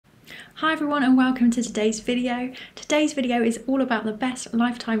Hi everyone and welcome to today's video. Today's video is all about the best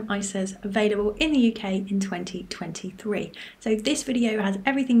lifetime ISAs available in the UK in 2023. So this video has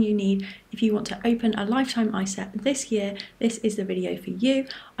everything you need if you want to open a lifetime ISA this year. This is the video for you.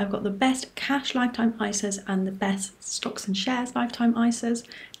 I've got the best cash lifetime ISAs and the best stocks and shares lifetime ISAs.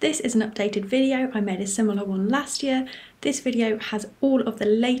 This is an updated video. I made a similar one last year. This video has all of the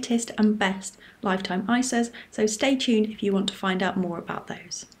latest and best lifetime ISAs, so stay tuned if you want to find out more about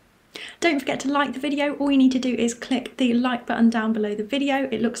those. Don't forget to like the video. All you need to do is click the like button down below the video.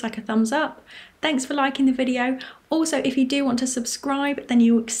 It looks like a thumbs up. Thanks for liking the video. Also, if you do want to subscribe, then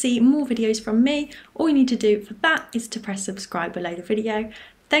you will see more videos from me. All you need to do for that is to press subscribe below the video.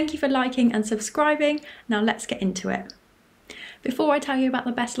 Thank you for liking and subscribing. Now let's get into it. Before I tell you about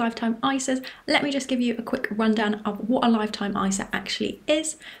the best lifetime ISAs, let me just give you a quick rundown of what a lifetime ISA actually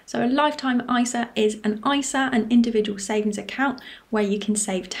is. So a lifetime ISA is an ISA, an individual savings account, where you can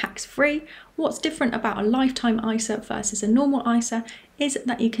save tax-free. What's different about a lifetime ISA versus a normal ISA is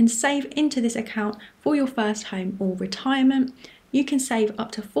that you can save into this account for your first home or retirement. You can save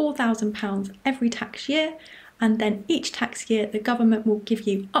up to £4,000 every tax year, and then each tax year the government will give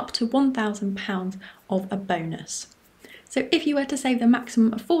you up to £1,000 of a bonus. So if you were to save the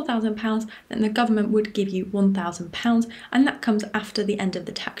maximum of £4,000, then the government would give you £1,000, and that comes after the end of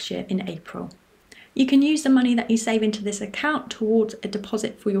the tax year in April. You can use the money that you save into this account towards a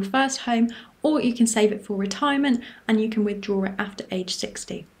deposit for your first home, or you can save it for retirement and you can withdraw it after age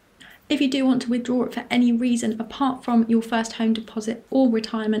 60. If you do want to withdraw it for any reason apart from your first home deposit or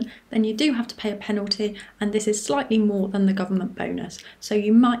retirement, then you do have to pay a penalty, and this is slightly more than the government bonus. So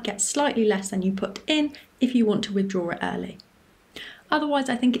you might get slightly less than you put in if you want to withdraw it early. Otherwise,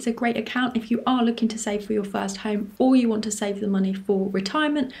 I think it's a great account if you are looking to save for your first home or you want to save the money for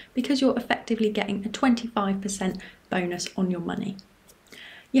retirement, because you're effectively getting a 25% bonus on your money.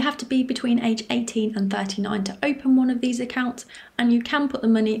 You have to be between age 18 and 39 to open one of these accounts, and you can put the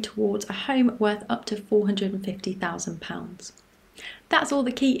money towards a home worth up to £450,000. That's all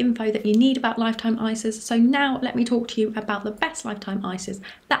the key info that you need about lifetime ISAs, so now let me talk to you about the best lifetime ISAs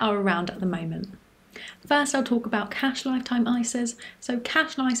that are around at the moment. First, I'll talk about cash lifetime ISAs. So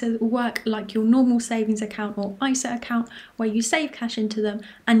cash ISAs work like your normal savings account or ISA account, where you save cash into them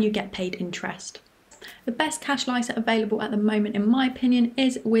and you get paid interest. The best cash ISA available at the moment, in my opinion,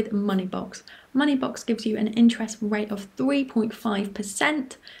 is with Moneybox. Moneybox gives you an interest rate of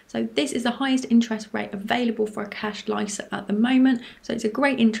 3.5%. So this is the highest interest rate available for a cash ISA at the moment. So it's a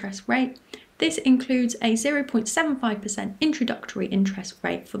great interest rate. This includes a 0.75% introductory interest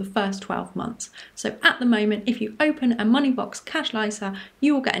rate for the first 12 months. So at the moment, if you open a Moneybox cash ISA,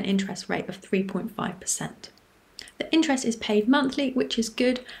 you will get an interest rate of 3.5%. The interest is paid monthly, which is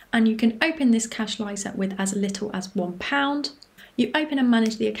good, and you can open this cash ISA with as little as £1. You open and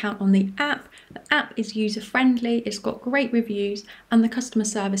manage the account on the app. The app is user friendly, it's got great reviews, and the customer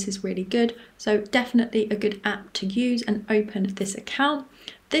service is really good. So definitely a good app to use and open this account.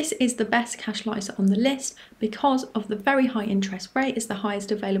 This is the best cash ISA on the list because of the very high interest rate. It's the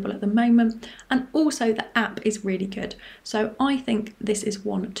highest available at the moment, and also the app is really good. So I think this is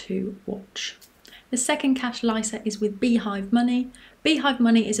one to watch. The second cash ISA is with Beehive Money. Beehive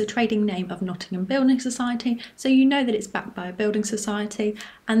Money is a trading name of Nottingham Building Society, so you know that it's backed by a building society,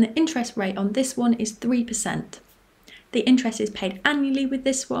 and the interest rate on this one is 3%. The interest is paid annually with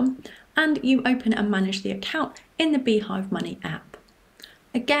this one, and you open and manage the account in the Beehive Money app.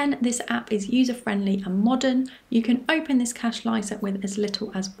 Again, this app is user-friendly and modern. You can open this cash ISA with as little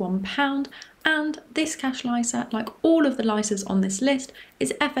as £1, and this cash ISA, like all of the ISAs on this list,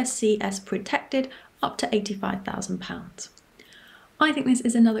 is FSCS protected up to £85,000. I think this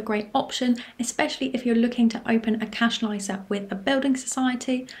is another great option, especially if you're looking to open a cash ISA with a building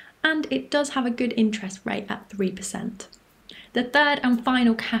society, and it does have a good interest rate at 3%. The third and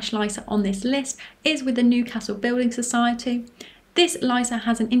final cash ISA on this list is with the Newcastle Building Society. This ISA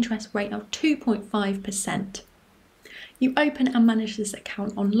has an interest rate of 2.5%. You open and manage this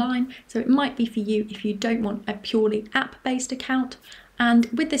account online, so it might be for you if you don't want a purely app-based account, and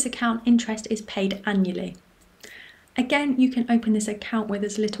with this account, interest is paid annually. Again, you can open this account with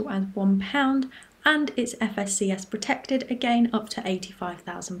as little as £1, and it's FSCS protected, again up to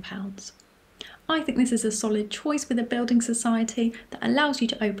 £85,000. I think this is a solid choice with a building society that allows you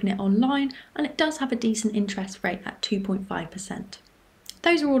to open it online, and it does have a decent interest rate at 2.5%.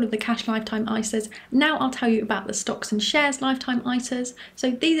 Those are all of the cash lifetime ISAs. Now I'll tell you about the stocks and shares lifetime ISAs.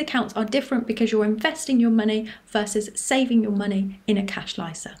 So these accounts are different because you're investing your money versus saving your money in a cash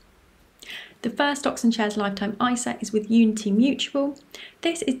ISA. The first stocks and shares lifetime ISA is with Unity Mutual.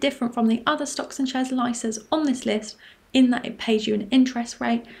 This is different from the other stocks and shares ISAs on this list in that it pays you an interest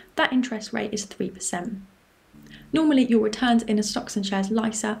rate. That interest rate is 3%. Normally, your returns in a stocks and shares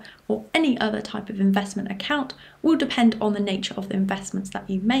LISA or any other type of investment account will depend on the nature of the investments that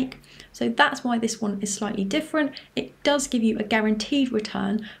you make. So that's why this one is slightly different. It does give you a guaranteed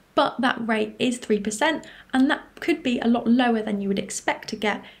return, but that rate is 3%, and that could be a lot lower than you would expect to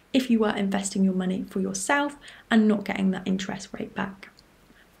get if you were investing your money for yourself and not getting that interest rate back.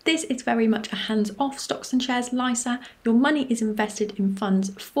 This is very much a hands-off stocks and shares LISA. Your money is invested in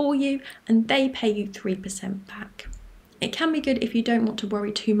funds for you and they pay you 3% back. It can be good if you don't want to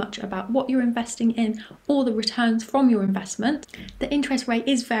worry too much about what you're investing in or the returns from your investment. The interest rate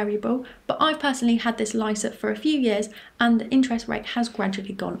is variable, but I've personally had this LISA for a few years and the interest rate has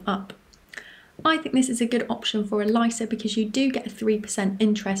gradually gone up. I think this is a good option for a LISA because you do get a 3%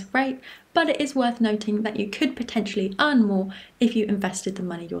 interest rate, but it is worth noting that you could potentially earn more if you invested the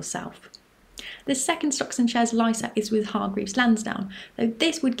money yourself. The second stocks and shares LISA is with Hargreaves Lansdown. So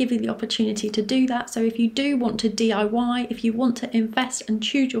this would give you the opportunity to do that. So if you do want to DIY, if you want to invest and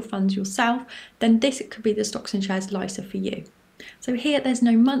choose your funds yourself, then this could be the stocks and shares LISA for you. So here there's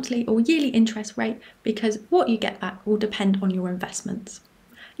no monthly or yearly interest rate because what you get back will depend on your investments.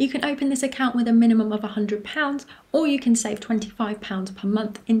 You can open this account with a minimum of £100 or you can save £25 per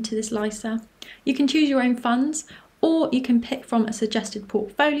month into this LISA. You can choose your own funds or you can pick from a suggested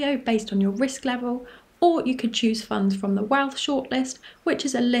portfolio based on your risk level, or you could choose funds from the Wealth Shortlist, which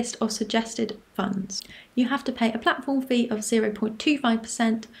is a list of suggested funds. You have to pay a platform fee of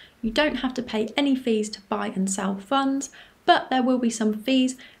 0.25%. You don't have to pay any fees to buy and sell funds, but there will be some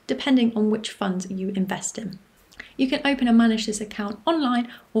fees depending on which funds you invest in. You can open and manage this account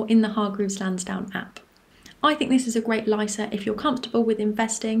online or in the Hargreaves Lansdown app. I think this is a great LISA if you're comfortable with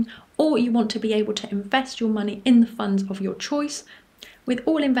investing or you want to be able to invest your money in the funds of your choice. With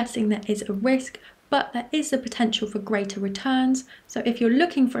all investing there is a risk, but there is the potential for greater returns. So if you're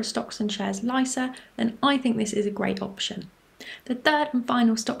looking for a stocks and shares LISA, then I think this is a great option. The third and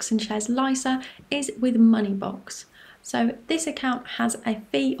final stocks and shares LISA is with Moneybox. So this account has a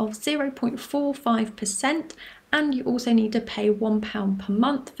fee of 0.45%. And you also need to pay £1 per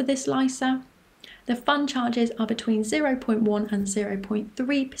month for this LISA. The fund charges are between 0.1 and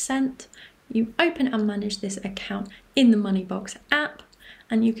 0.3%. You open and manage this account in the Moneybox app,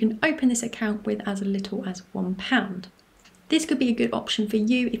 and you can open this account with as little as £1. This could be a good option for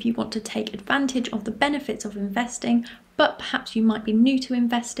you if you want to take advantage of the benefits of investing, but perhaps you might be new to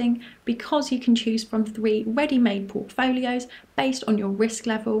investing because you can choose from 3 ready-made portfolios based on your risk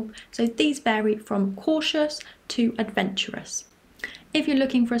level. So these vary from cautious to adventurous. If you're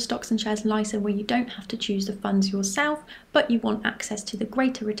looking for a stocks and shares LISA where you don't have to choose the funds yourself, but you want access to the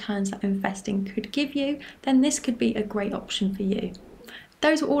greater returns that investing could give you, then this could be a great option for you.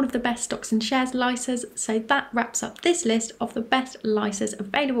 Those are all of the best stocks and shares LISAs, so that wraps up this list of the best LISAs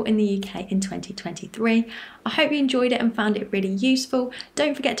available in the UK in 2023. I hope you enjoyed it and found it really useful.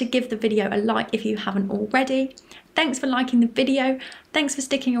 Don't forget to give the video a like if you haven't already. Thanks for liking the video, thanks for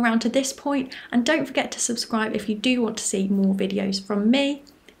sticking around to this point, and don't forget to subscribe if you do want to see more videos from me.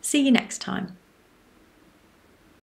 See you next time.